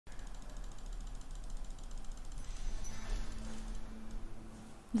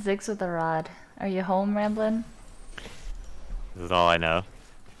Zigs with a rod. Are you home, Ramblin'? This is all I know.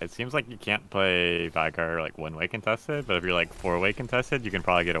 It seems like you can't play Vicar like one-way contested, but if you're like four-way contested, you can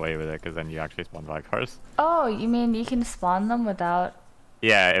probably get away with it because then you actually spawn Vicars. Oh, you mean you can spawn them without...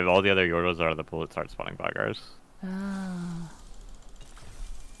 Yeah, if all the other Yordles are out of the pool, it starts spawning Vicars. Oh.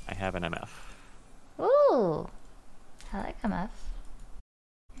 I have an MF. Ooh. I like MF.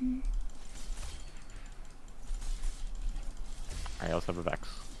 I also have a Vex.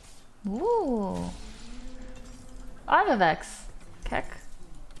 Ooh. I'm a Vex. Keck.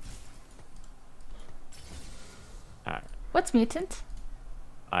 Alright, What's mutant?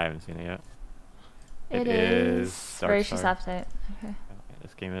 I haven't seen it yet. It It is is voracious Darkstar. appetite. Okay.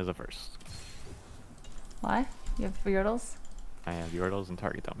 This game is a first. Why? You have Yordles? I have Yordles and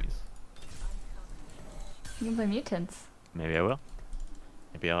target dummies. You can play mutants. Maybe I will.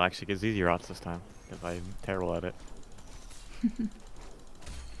 Maybe I'll actually get ZZ Rots this time, because I'm terrible at it.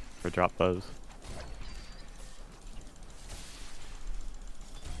 For drop bows.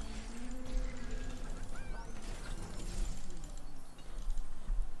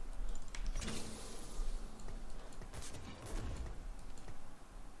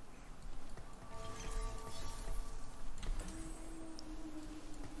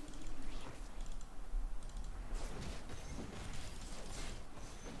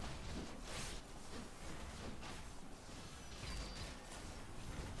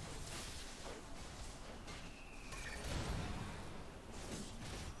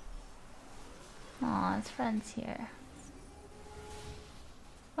 Aw, his friend's here.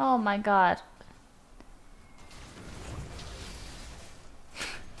 Oh my god.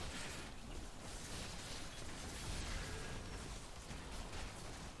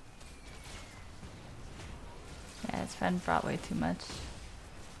 Yeah, his friend brought way too much.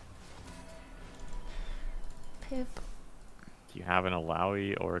 Pip. Do you have an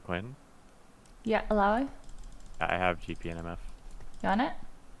Alawi or a Quinn? Yeah, allow it? I have GP and MF. You want it?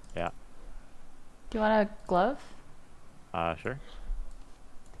 Yeah. Do you want a glove? Sure.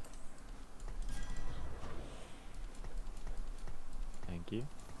 Thank you.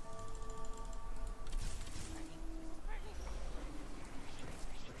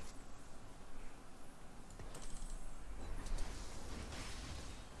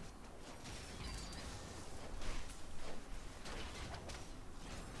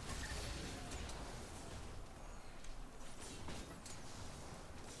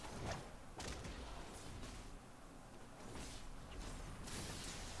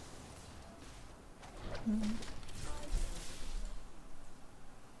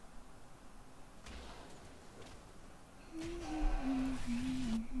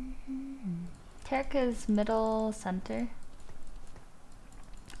 Terika's middle center.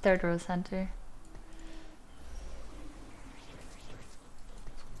 Third row center.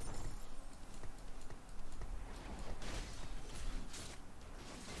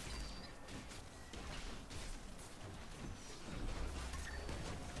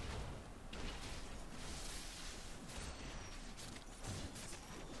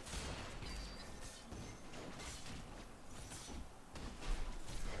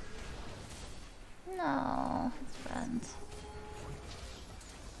 No, his friends.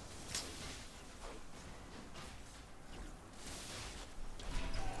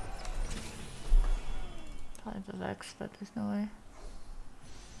 Probably the Vex, but there's no way.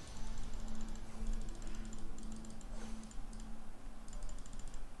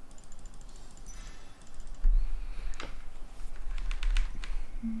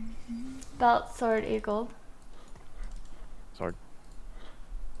 Belt, sword, eagle. Sword.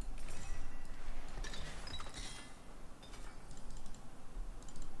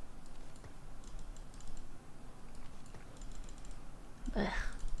 Ugh.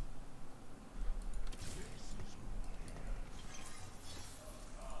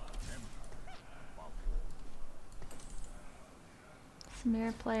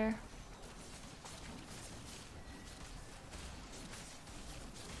 Smear player.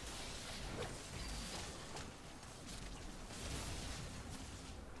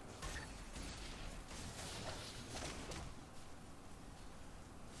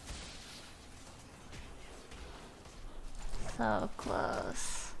 So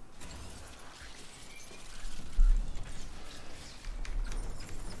close.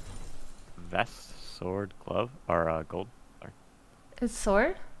 Vest, sword, glove, or gold. Sorry. It's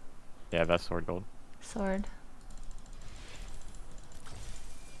sword? Yeah, vest, sword, gold. Sword.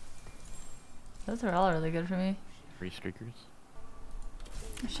 Those are all really good for me. 3 streakers.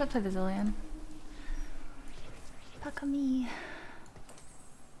 I should play the Zillion. Fuck me.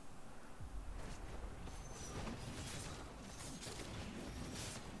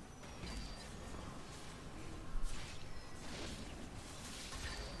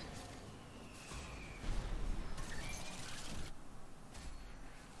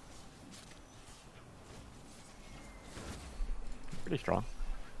 pretty strong.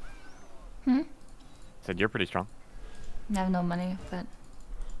 Hmm? Said you're pretty strong. I have no money, but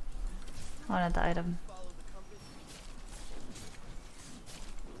I wanted the item.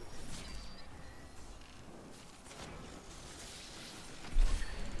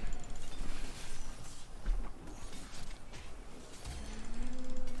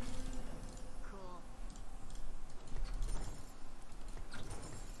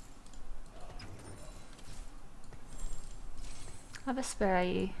 I have a spare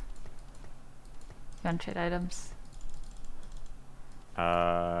IE. You want to trade items?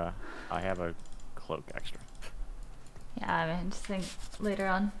 I have a cloak extra. Yeah, I mean, just think later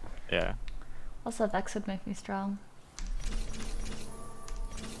on. Yeah. Also, Vex would make me strong.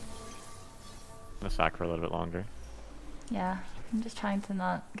 I'm gonna sack for a little bit longer. Yeah, I'm just trying to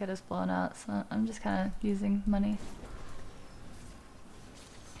not get us blown out, so I'm just kind of using money.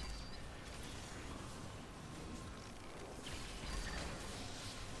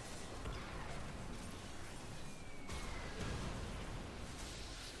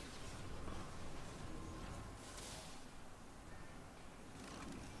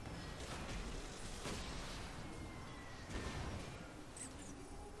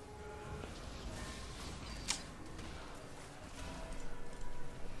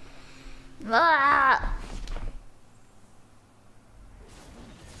 Ah!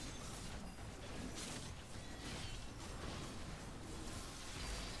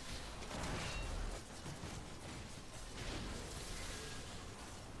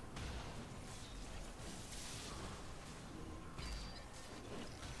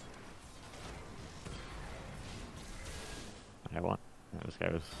 I won. This guy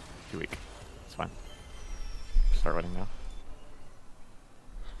was too weak. It's fine. Start winning now.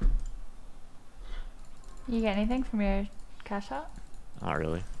 You get anything from your cash out? Not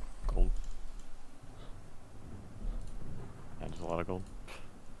really. Gold. Yeah, just a lot of gold.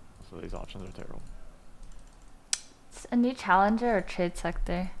 So these options are terrible. It's a new challenger or trade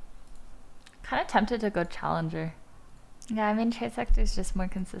sector? Kind of tempted to go challenger. Yeah, I mean trade sector is just more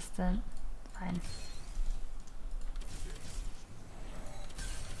consistent. Fine.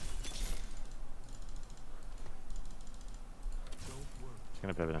 Just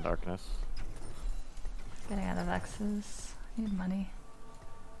gonna pivot in darkness. Getting out of X's. Need money.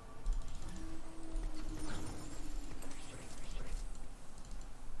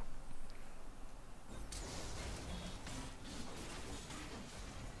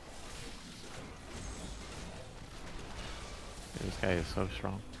 Dude, this guy is so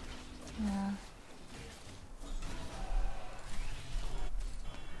strong. Yeah.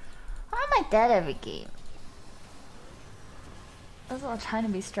 Why am I dead every game? I was all trying to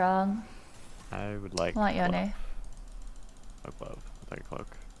be strong. I would like. I want Yone. A glove. I'll take a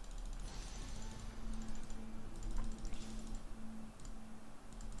cloak.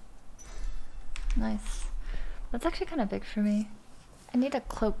 Nice. That's actually kind of big for me. I need a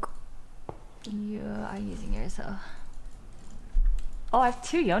cloak. You are using yours though. Oh, I have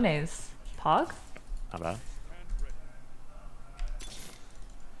 2 Yones. Pog? Not bad.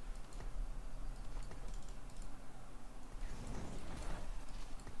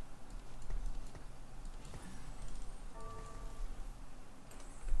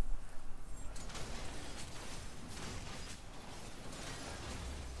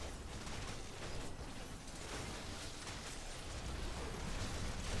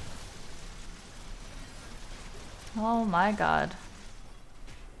 Oh my god.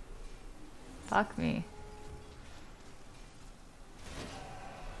 Fuck me.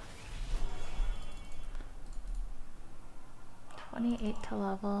 $28 to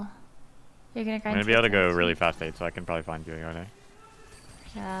level. You're gonna grind. I'm gonna be able to go really fast 8, so I can probably find you, Yone.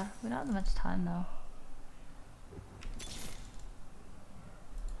 Yeah, we don't have much time though.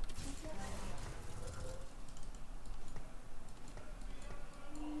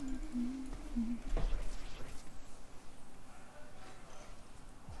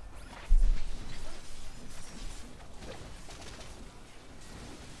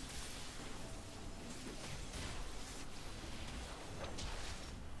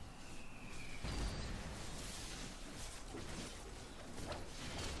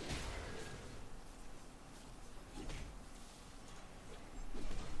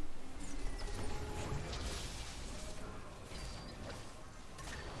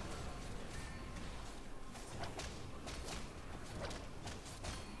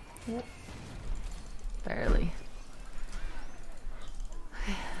 Yep. Barely.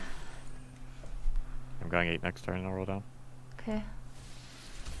 I'm going 8 next turn and I'll roll down. Okay.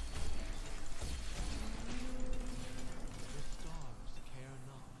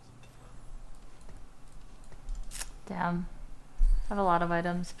 Damn. have a lot of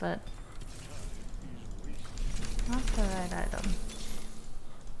items, but not the right item.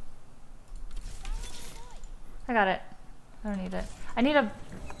 I got it. I don't need it. I need a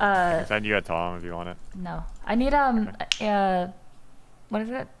I can send you a Tom if you want it. no. I need what is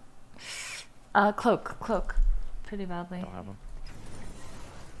it? Cloak. Pretty badly. Don't have them.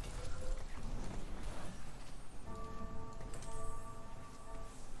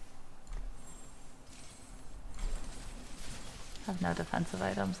 I have no defensive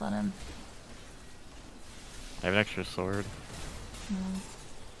items on him. I have an extra sword.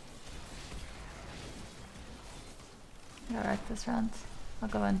 I gotta wreck this round. I'll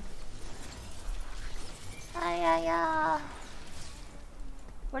go in. Ay.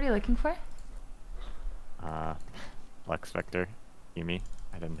 What are you looking for? Lux Viktor, Yumi.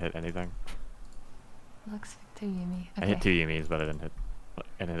 I didn't hit anything. Lux Viktor Yumi. Okay. I hit 2 Yumis, but I didn't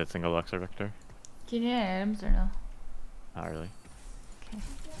hit a single Lux or Viktor. Do you need any items or no? Not really. Okay.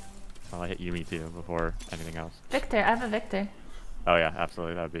 Well, I hit Yumi too before anything else. Viktor, I have a Viktor. Oh yeah,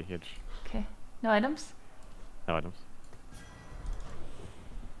 absolutely. That would be huge. Okay. No items? No items.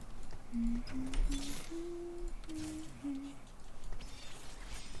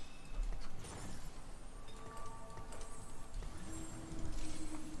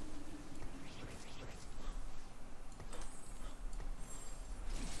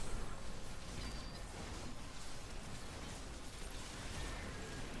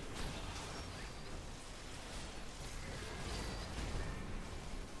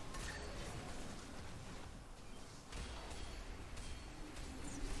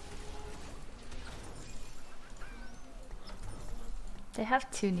 They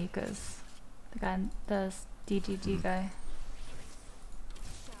have 2 Nikos. The DGG guy.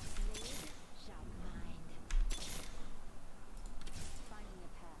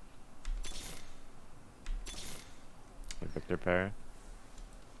 Viktor pair.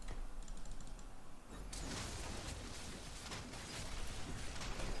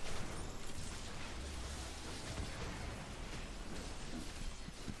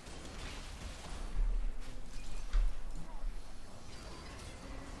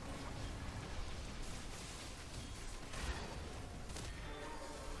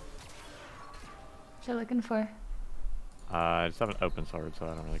 What you looking for? I just have an open sword, so I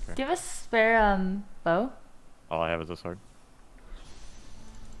don't really care. Do you have a spare bow? All I have is a sword.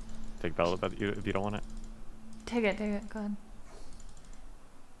 Take belt if you don't want it. Take it, go ahead.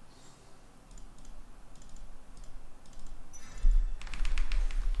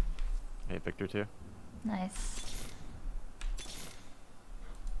 Hey, Viktor too. Nice.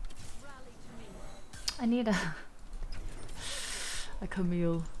 I need a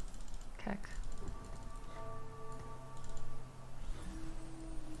Camille Keck.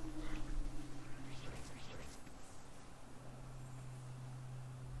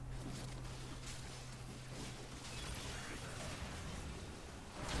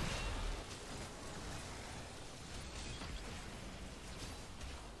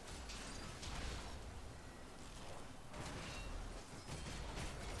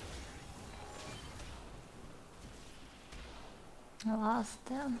 I lost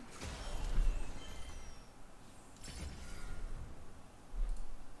him.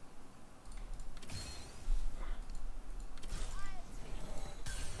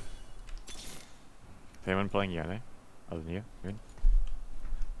 Is anyone playing Yone? Other than you? Good?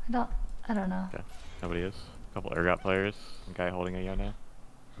 I don't know. Okay. Nobody is. A couple Urgot players. A guy holding a Yone.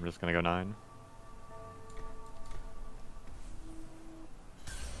 I'm just gonna go 9.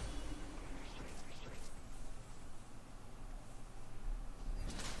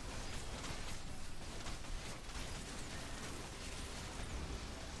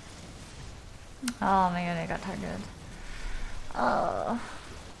 Oh my god, I got targeted. Oh.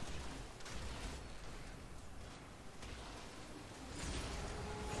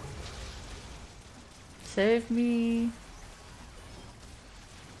 Save me.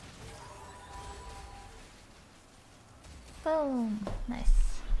 Boom. Nice.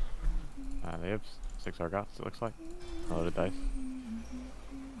 They have 6 Urgots, it looks like. A loaded dice.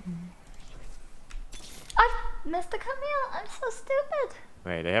 I missed the Camille. I'm so stupid.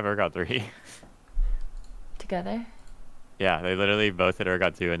 Wait, they have Urgot 3. Together? Yeah, they literally both hit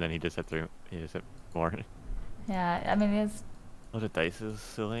Urgot 2 and then he just hit 3. He just hit more. Yeah, I mean, it's... Loaded dice is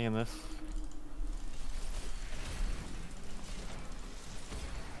silly in this.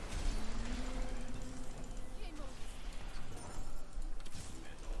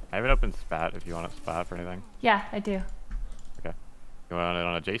 I have an open spat if you want a spat for anything. Yeah, I do. Okay. You want it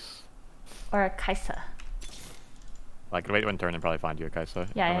on a Jace? Or a Kaisa. Well, I could wait one turn and probably find you a Kaisa.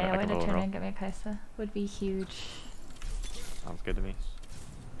 Yeah, I wait can a roll turn roll. and get me a Kaisa. Would be huge. Sounds good to me.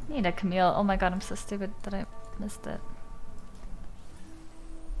 Need a Camille. Oh my god, I'm so stupid that I missed it.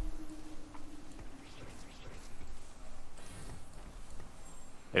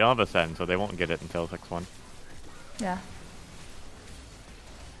 They don't have a send, so they won't get it until 6-1. Yeah.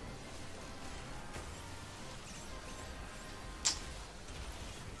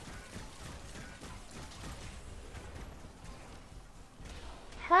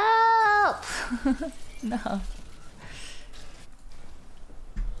 Help! No.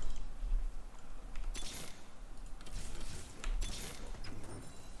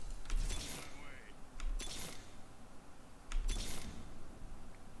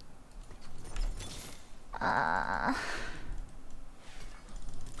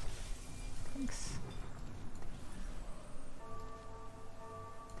 Thanks.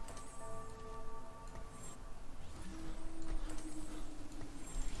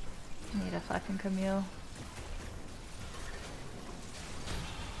 Need a fucking Camille.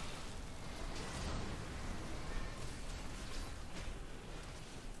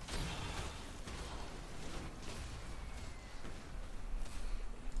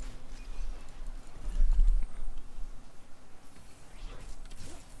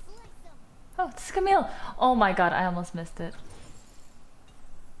 Oh, it's Camille! Oh my god, I almost missed it.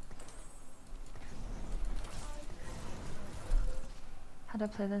 How do I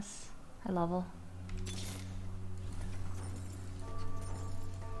play this? I level.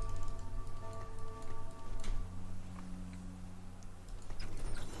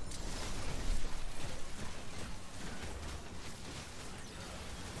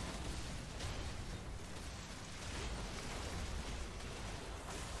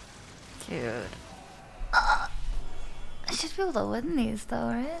 Dude. I should be able to win these though,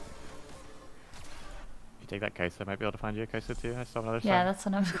 right? If you take that Kai'Sa, I might be able to find you a Kai'Sa too. I saw another side. Yeah, that's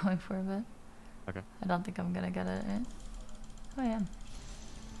what I was going for, but Okay. I don't think I'm gonna get it, right? Oh, I am.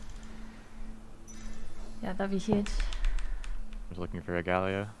 Yeah, that'd be huge. I was looking for a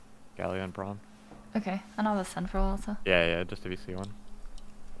Galio and Braum. Okay, and I'll have a send for a while, so. Yeah, just if you see one.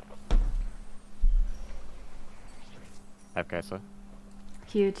 I have Kai'Sa.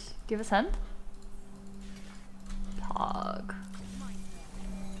 Huge. Do you have a send? Pog.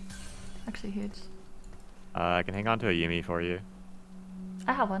 Actually huge. I can hang on to a Yuumi for you.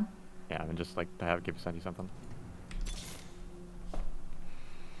 I have one. Yeah, and just like send you something.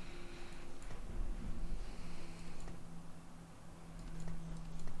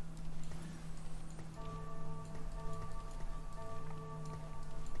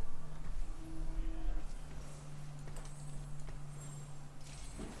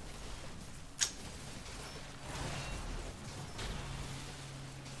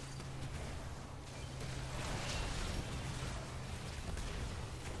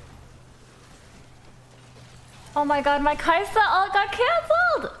 Oh my god, my Kai'Sa all got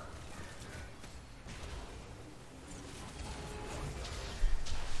cancelled!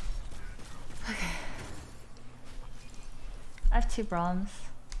 Okay. I have 2 Brahms.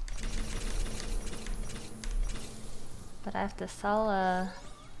 But I have to sell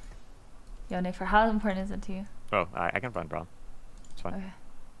Yone for how important is it to you? Oh, I can run Braum. It's fine. Okay.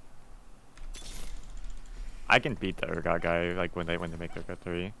 I can beat the Urgot guy like when they make Urgot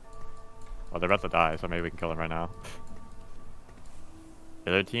 3. Well, they're about to die, so maybe we can kill them right now.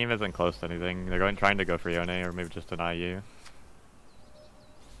 The other team isn't close to anything. They're trying to go for Yone or maybe just deny you.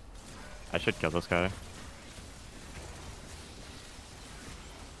 I should kill this guy.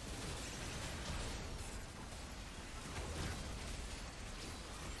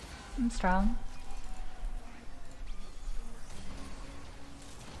 I'm strong.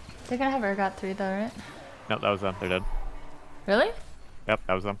 They're gonna have Urgot 3 though, right? Nope, that was them. They're dead. Really? Yep,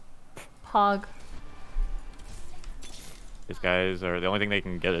 that was them. Pog. These guys are the only thing they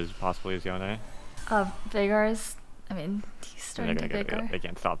can get is possibly is Yone. Vigor's. I mean, he's starting to Vigor. They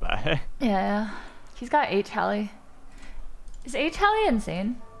can't stop that. Yeah. He's got H Halley. Is H Halley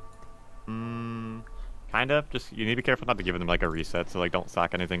insane? Kind of. Just you need to be careful not to give them like a reset, so like don't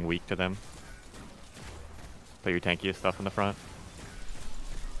sack anything weak to them. Put your tankiest stuff in the front.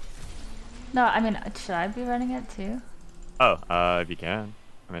 No, I mean, should I be running it too? Oh, if you can.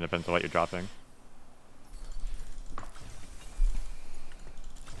 I mean, it depends on what you're dropping.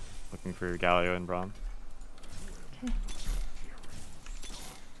 Looking for Galio and Braum. Okay.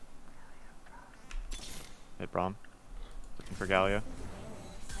 Hit Braum. Looking for Galio.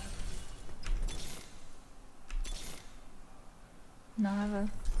 No, I have a.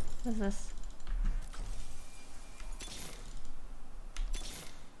 What is this?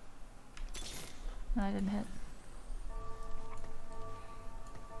 No, I didn't hit.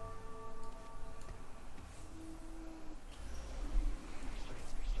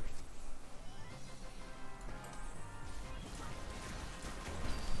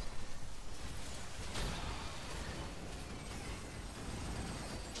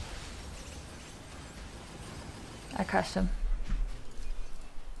 I crushed him.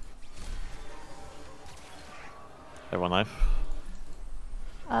 They have 1 life.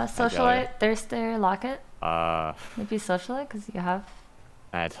 Socialite, Thirster, Locket. Uh, Maybe Socialite, because you have.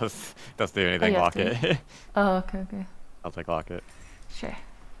 it doesn't do anything. you have Lock it. Oh, okay, okay. I'll take lock it. Sure.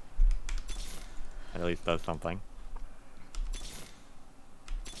 At least does something.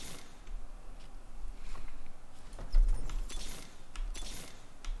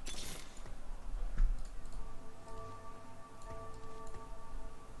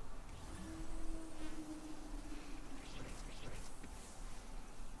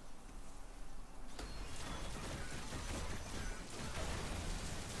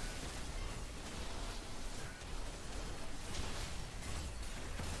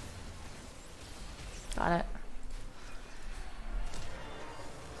 Got it.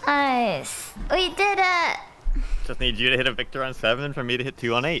 Nice. We did it. Just need you to hit a Viktor on 7 for me to hit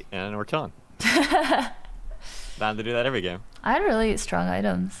 2 on 8, and we're chilling. Bound to do that every game. I had really strong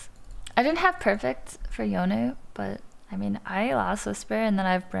items. I didn't have perfect for Yone, but I mean, I Last Whisper and then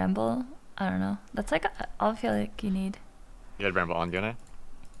I have Bramble. I don't know. That's like all I feel like you need. You had Bramble on Yone?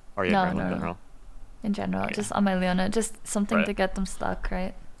 Or you had Bramble in general? In general, Okay. just on my Leona, just something Right. to get them stuck,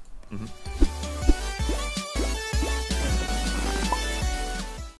 right? Mm-hmm.